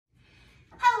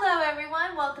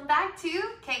welcome back to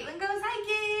Caitlin Goes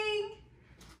Hiking.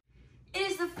 It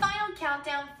is the final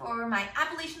countdown for my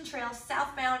Appalachian Trail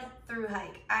southbound through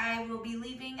hike. I will be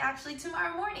leaving actually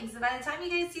tomorrow morning, so by the time you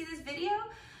guys see this video,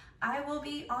 I will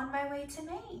be on my way to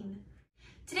Maine.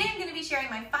 Today I'm going to be sharing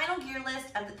my final gear list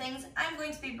of the things I'm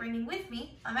going to be bringing with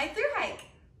me on my through hike.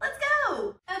 Let's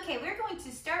go! Okay, we're going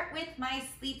to start with my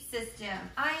sleep system.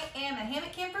 I am a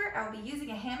hammock camper. I will be using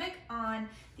a hammock on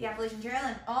the Appalachian Trail,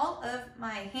 and all of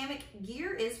my hammock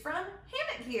gear is from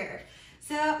Hammock Gear.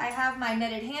 So I have my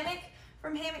netted hammock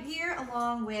from Hammock Gear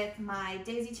along with my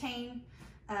daisy chain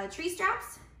tree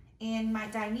straps and my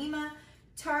Dyneema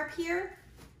tarp here.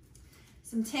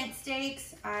 Some tent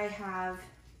stakes. I have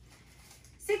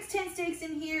 6 tent stakes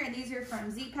in here, and these are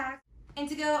from Z-Pack. And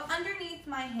to go underneath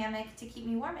my hammock to keep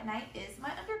me warm at night is my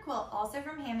underquilt, also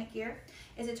from Hammock Gear.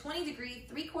 It's a 20-degree,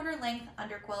 3/4 length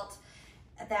underquilt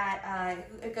that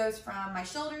it goes from my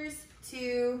shoulders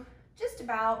to just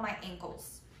about my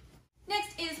ankles.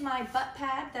 Next is my butt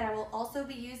pad that I will also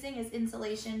be using as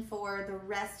insulation for the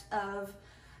rest of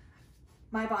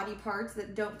my body parts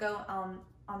that don't go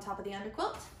on top of the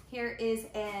underquilt. Here is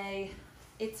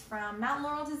it's from Mountain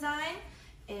Laurel Design,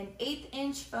 an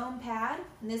 1/8-inch foam pad,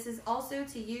 and this is also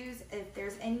to use if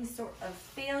there's any sort of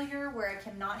failure where I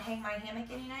cannot hang my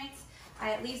hammock any nights.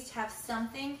 I at least have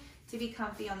something to be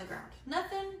comfy on the ground.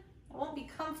 Nothing, I won't be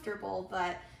comfortable,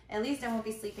 but at least I won't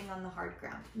be sleeping on the hard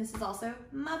ground. This is also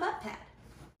my butt pad.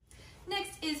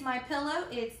 Next is my pillow.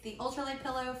 It's the ultralight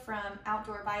pillow from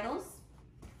Outdoor Vitals.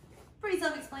 Pretty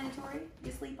self-explanatory.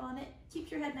 You sleep on it, keeps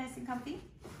your head nice and comfy.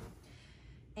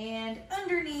 And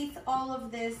underneath all of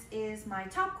this is my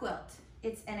top quilt.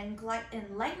 It's an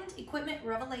Enlightened Equipment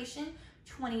Revelation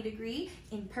 20-degree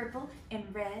in purple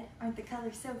and red. Aren't the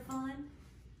colors so fun?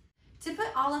 To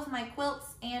put all of my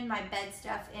quilts and my bed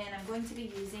stuff in, I'm going to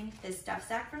be using this stuff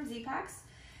sack from Z-Packs,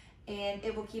 and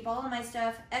it will keep all of my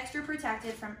stuff extra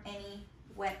protected from any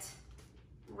wet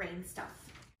rain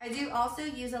stuff. I do also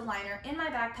use a liner in my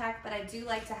backpack, but I do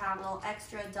like to have a little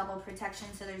extra double protection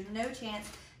so there's no chance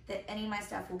that any of my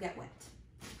stuff will get wet.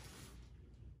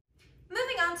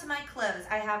 Moving on to my clothes.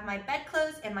 I have my bed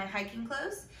clothes and my hiking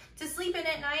clothes. To sleep in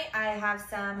at night, I have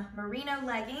some merino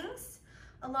leggings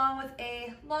along with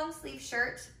a long sleeve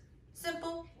shirt.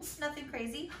 Simple, nothing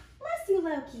crazy. Bless you,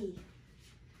 Loki.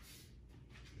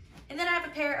 And then I have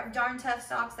a pair of Darn Tough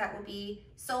socks that will be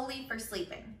solely for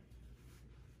sleeping.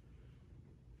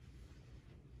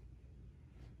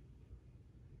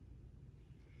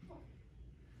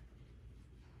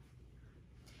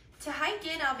 To hike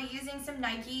in, I'll be using some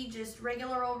Nike, just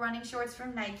regular old running shorts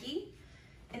from Nike.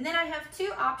 And then I have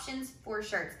 2 options for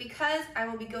shirts because I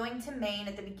will be going to Maine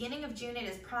at the beginning of June. It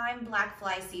is prime black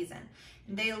fly season,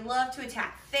 and they love to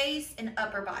attack face and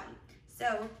upper body.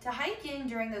 So to hike in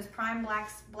during those prime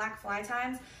black fly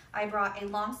times, I brought a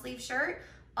long sleeve shirt.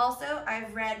 Also,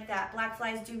 I've read that black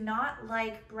flies do not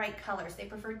like bright colors. They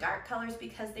prefer dark colors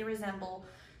because they resemble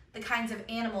the kinds of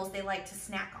animals they like to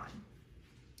snack on.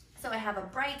 So I have a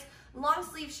bright long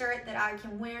sleeve shirt that I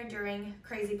can wear during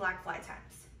crazy black fly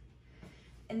times.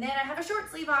 And then I have a short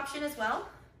sleeve option as well.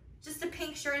 Just a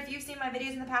pink shirt. If you've seen my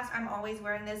videos in the past, I'm always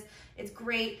wearing this. It's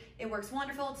great. It works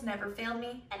wonderful. It's never failed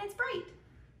me. And it's bright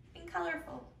and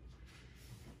colorful.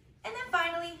 And then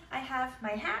finally, I have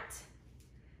my hat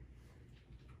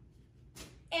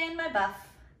and my buff.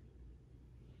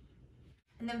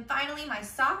 And then finally, my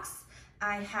socks.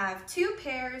 I have 2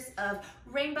 pairs of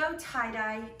rainbow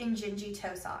tie-dye and gingy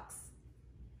toe socks.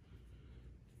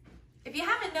 If you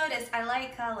haven't noticed, I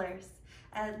like colors.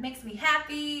 It makes me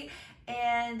happy,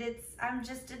 and I'm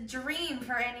just a dream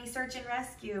for any search and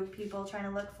rescue people trying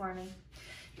to look for me.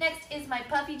 Next is my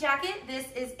puffy jacket. This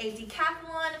is a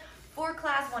Decathlon 4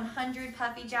 Class 100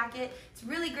 puffy jacket. It's a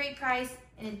really great price,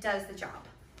 and it does the job.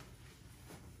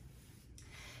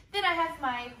 Then I have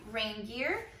my rain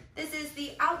gear. This is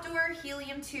the Outdoor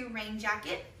Helium 2 rain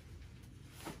jacket.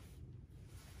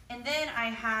 And then I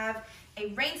have a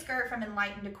rain skirt from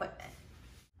Enlightened Equipment.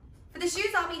 For the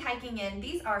shoes I'll be hiking in,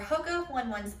 these are Hoka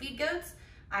 1-1 Speed Goats.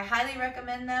 I highly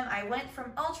recommend them. I went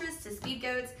from Ultras to Speed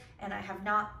Goats, and I have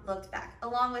not looked back,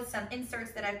 along with some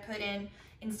inserts that I've put in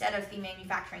instead of the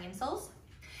manufacturing insoles.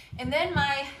 And then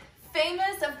my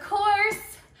famous, of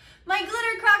course, my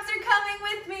glitter Crocs are coming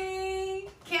with me.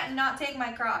 Can't not take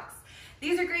my Crocs.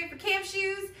 These are great for camp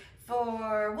shoes,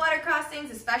 for water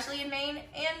crossings, especially in Maine,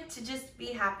 and to just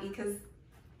be happy because,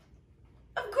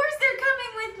 of course, they're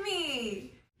coming with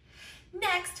me.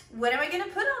 Next, what am I going to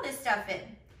put all this stuff in?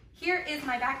 Here is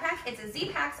my backpack. It's a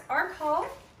Z-Packs Arc Haul,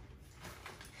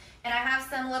 and I have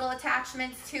some little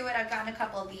attachments to it. I've gotten a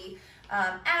couple of the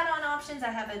add-on options. I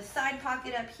have a side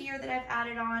pocket up here that I've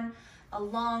added on.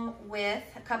 along with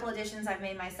a couple additions I've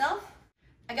made myself.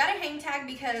 I got a hang tag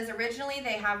because originally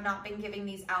they have not been giving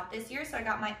these out this year, so I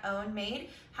got my own made.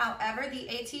 However, the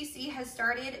ATC has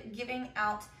started giving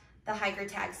out the hiker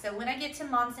tag. So when I get to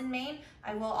Monson, Maine,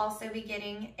 I will also be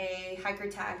getting a hiker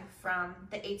tag from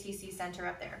the ATC center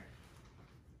up there.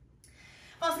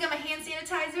 I've also got my hand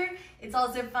sanitizer. It's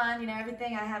also fun, you know,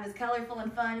 everything I have is colorful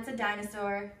and fun. It's a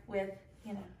dinosaur with,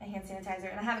 you know, a hand sanitizer.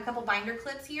 And I have a couple binder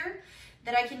clips here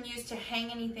that I can use to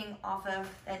hang anything off of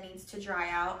that needs to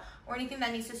dry out or anything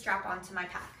that needs to strap onto my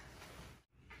pack.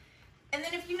 And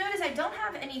then if you notice, I don't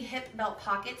have any hip belt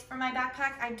pockets for my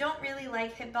backpack. I don't really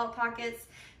like hip belt pockets.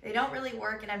 They don't really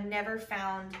work, and I've never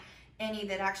found any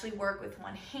that actually work with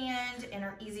one hand and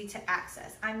are easy to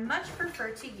access. I much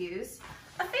prefer to use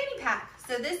a fanny pack.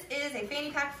 So this is a fanny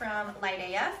pack from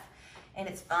Lighterpack, and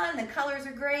it's fun. The colors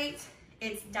are great.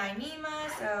 It's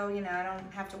Dyneema, so you know I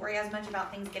don't have to worry as much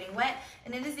about things getting wet,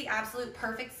 and it is the absolute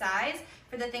perfect size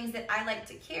for the things that I like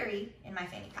to carry in my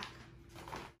fanny pack.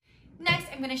 Next,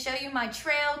 I'm going to show you my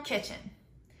trail kitchen.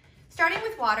 Starting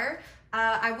with water,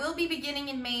 I will be beginning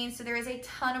in Maine, so there is a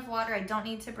ton of water. I don't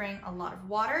need to bring a lot of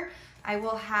water. I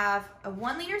will have a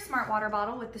 1 liter smart water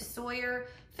bottle with the Sawyer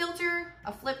filter,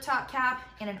 a flip top cap,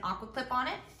 and an aqua clip on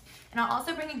it. And I'll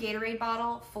also bring a Gatorade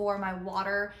bottle for my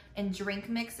water and drink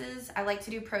mixes. I like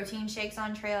to do protein shakes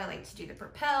on trail. I like to do the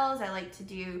Propels. I like to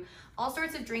do all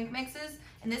sorts of drink mixes.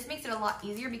 And this makes it a lot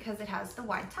easier because it has the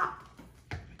wide top.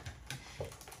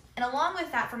 And along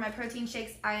with that, for my protein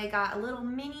shakes, I got a little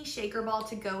mini shaker ball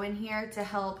to go in here to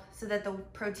help so that the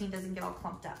protein doesn't get all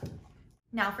clumped up.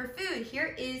 Now for food,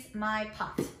 here is my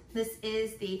pot. This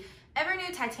is the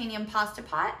Evernew titanium pasta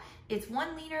pot. It's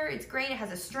 1 liter, it's great, it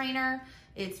has a strainer.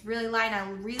 It's really light, and I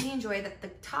really enjoy that the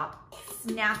top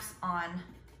snaps on.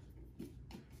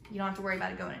 You don't have to worry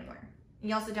about it going anywhere.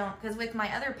 You also don't, because with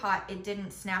my other pot, it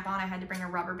didn't snap on. I had to bring a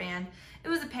rubber band. It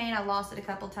was a pain, I lost it a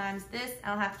couple times. This, I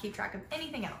don't have to keep track of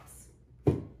anything else.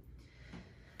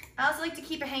 I also like to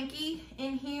keep a hanky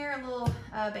in here, a little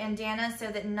bandana,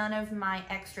 so that none of my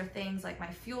extra things like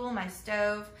my fuel, my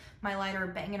stove, my lighter are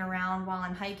banging around while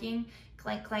I'm hiking.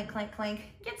 Clank, clank, clank, clank.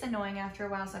 Gets annoying after a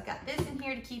while, so I've got this in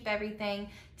here to keep everything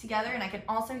together, and I can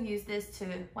also use this to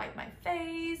wipe my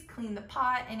face, clean the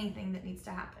pot, anything that needs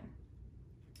to happen.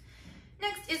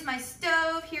 Next is my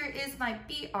stove. Here is my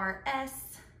BRS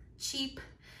cheap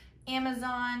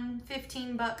Amazon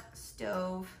 15-buck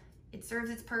stove. It serves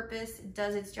its purpose, it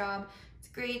does its job, it's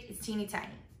great, it's teeny tiny.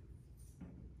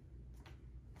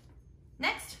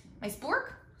 Next, my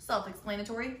spork,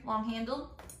 self-explanatory, long-handled.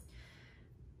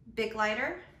 Bic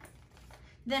lighter.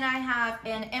 Then I have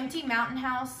an empty Mountain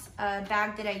House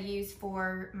bag that I use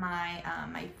for my,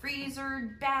 my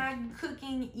freezer bag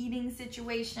cooking, eating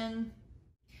situation.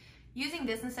 Using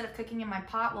this instead of cooking in my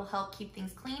pot will help keep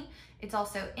things clean. It's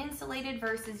also insulated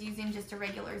versus using just a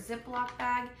regular Ziploc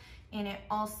bag, and it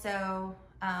also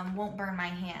won't burn my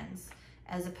hands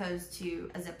as opposed to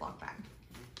a Ziploc bag.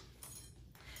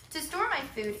 To store my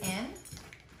food in,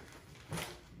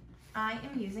 I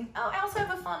am using, I also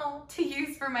have a funnel to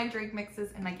use for my drink mixes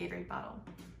and my Gatorade bottle.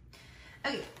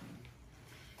 Okay,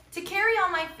 to carry all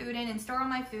my food in and store all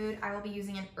my food, I will be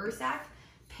using an Ursack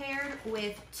paired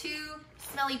with 2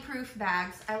 smelly proof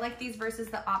bags. I like these versus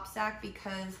the OpSack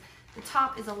because the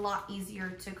top is a lot easier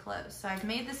to close. So I've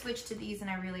made the switch to these and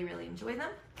I really, really enjoy them.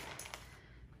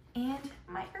 And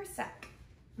my Ursack,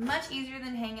 much easier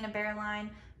than hanging a bear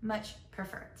line, much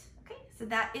preferred. Okay, so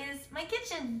that is my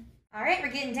kitchen. All right,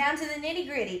 we're getting down to the nitty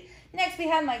gritty. Next, we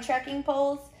have my trekking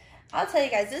poles. I'll tell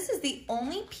you guys, this is the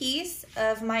only piece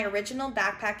of my original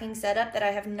backpacking setup that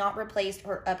I have not replaced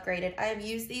or upgraded. I have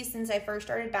used these since I first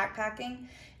started backpacking,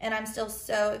 and I'm still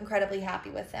so incredibly happy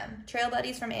with them. Trail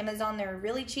Buddies from Amazon, they're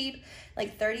really cheap,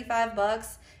 like 35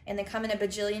 bucks, and they come in a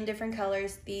bajillion different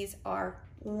colors. These are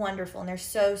wonderful, and they're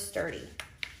so sturdy.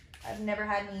 I've never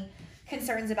had any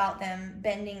concerns about them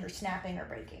bending or snapping or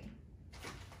breaking.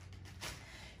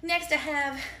 Next, I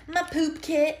have my poop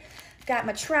kit. I've got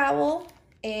my trowel,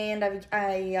 and I've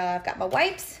got my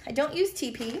wipes. I don't use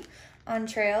TP on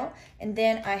trail. And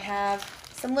then I have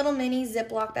some little mini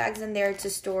Ziploc bags in there to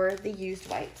store the used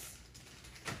wipes.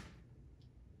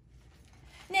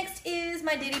 Next is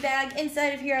my ditty bag.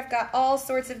 Inside of here, I've got all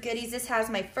sorts of goodies. This has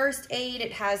my first aid.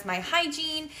 It has my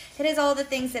hygiene. It has all the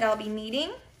things that I'll be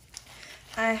needing.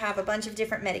 I have a bunch of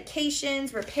different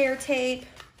medications, repair tape,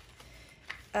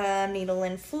 needle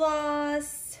and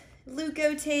floss,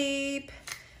 Leukotape,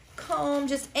 comb,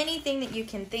 just anything that you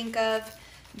can think of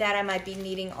that I might be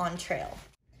needing on trail.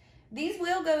 These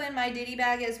will go in my ditty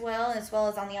bag as well as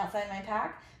on the outside of my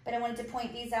pack, but I wanted to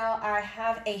point these out. I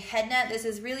have a head net. This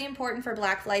is really important for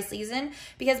black fly season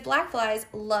because black flies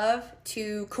love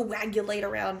to coagulate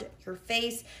around your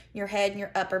face, your head, and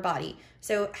your upper body.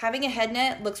 So having a head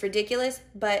net looks ridiculous,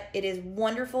 but it is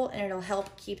wonderful and it'll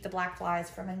help keep the black flies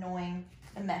from annoying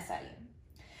the mess out of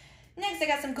you. Next, I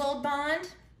got some Gold Bond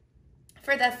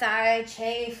for the thigh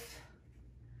chafe.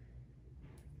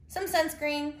 Some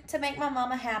sunscreen to make my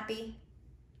mama happy.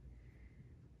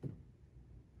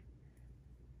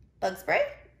 Bug spray.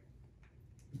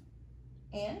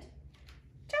 And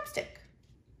chapstick.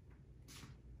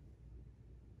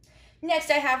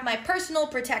 Next, I have my personal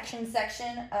protection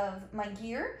section of my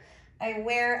gear. I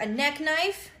wear a neck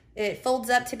knife. It folds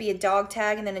up to be a dog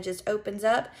tag and then it just opens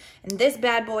up. And this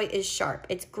bad boy is sharp.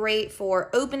 It's great for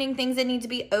opening things that need to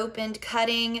be opened,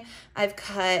 cutting. I've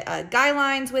cut guy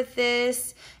lines with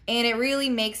this and it really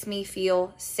makes me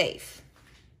feel safe.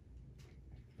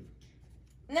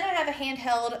 And then I have a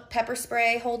handheld pepper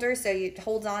spray holder, so it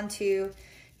holds on to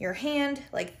your hand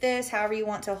like this, however you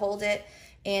want to hold it.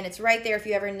 And it's right there if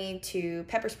you ever need to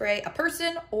pepper spray a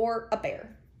person or a bear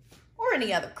or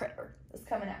any other critter that's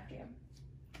coming after you.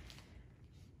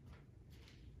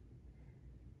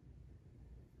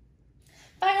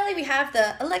 Finally, we have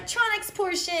the electronics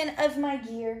portion of my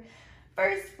gear.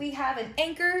 First, we have an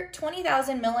Anker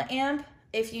 20,000 milliamp.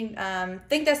 If you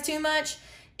think that's too much,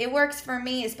 it works for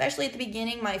me, especially at the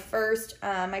beginning. My first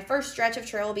stretch of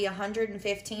trail will be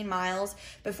 115 miles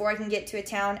before I can get to a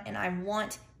town, and I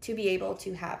want to be able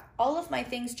to have all of my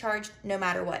things charged no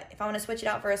matter what. If I want to switch it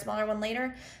out for a smaller one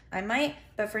later, I might,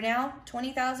 but for now,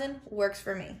 20,000 works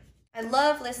for me. I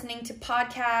love listening to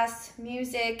podcasts,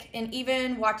 music, and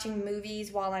even watching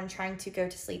movies while I'm trying to go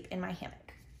to sleep in my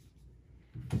hammock.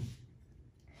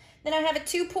 Then I have a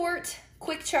 2-port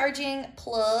quick charging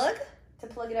plug to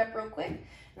plug it up real quick. And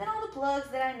then all the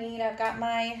plugs that I need, I've got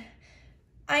my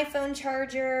iPhone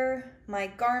charger,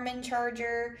 my Garmin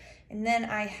charger, and then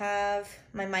I have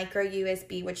my micro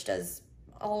USB, which does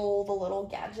all the little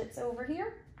gadgets over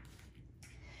here.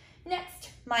 Next,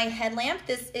 my headlamp.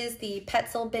 This is the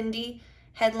Petzl Bindi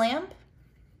headlamp.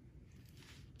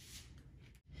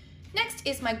 Next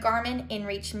is my Garmin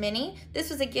InReach Mini.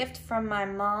 This was a gift from my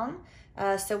mom.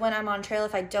 So when I'm on trail,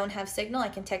 if I don't have signal, I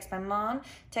can text my mom,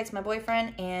 text my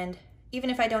boyfriend, and even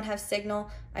if I don't have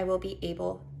signal, I will be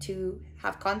able to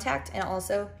have contact. And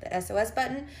also the SOS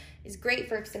button is great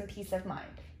for some peace of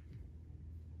mind.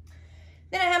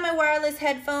 Then I have my wireless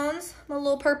headphones, my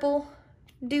little purple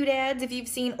doodads. If you've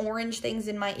seen orange things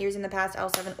in my ears in the past, I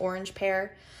also have an orange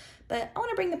pair, but I want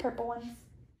to bring the purple ones.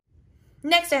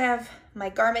 Next, I have my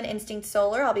Garmin Instinct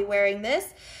Solar. I'll be wearing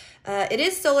this. It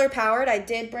is solar powered. I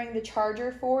did bring the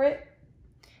charger for it.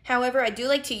 However, I do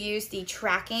like to use the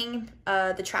tracking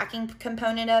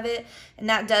component of it, and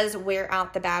that does wear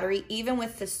out the battery. Even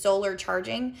with the solar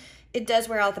charging, it does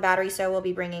wear out the battery, so we'll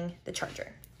be bringing the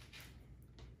charger.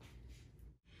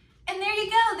 And there you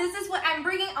go. This is what I'm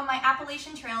bringing on my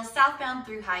Appalachian Trail southbound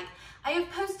Thru-Hike. I have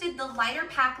posted the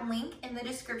Lighterpack link in the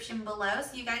description below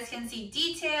so you guys can see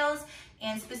details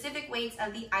and specific weights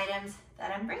of the items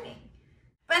that I'm bringing.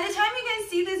 By the time you guys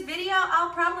see this video,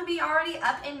 I'll probably be already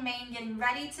up in Maine getting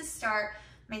ready to start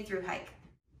my Thru-Hike.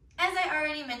 As I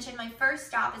already mentioned, my first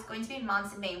stop is going to be in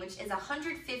Monson, Maine, which is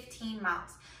 115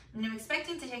 miles. And I'm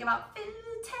expecting to take about 10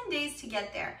 days to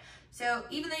get there. So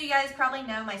even though you guys probably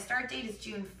know my start date is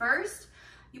June 1st,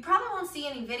 you probably won't see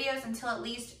any videos until at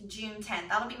least June 10th.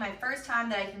 That'll be my first time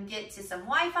that I can get to some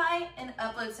Wi-Fi and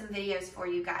upload some videos for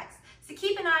you guys. So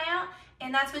keep an eye out,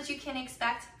 and that's what you can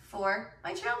expect for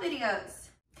my trail videos.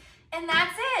 And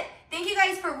that's it. Thank you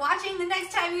guys for watching. The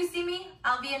next time you see me,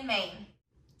 I'll be in Maine.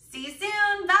 See you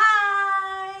soon. Bye.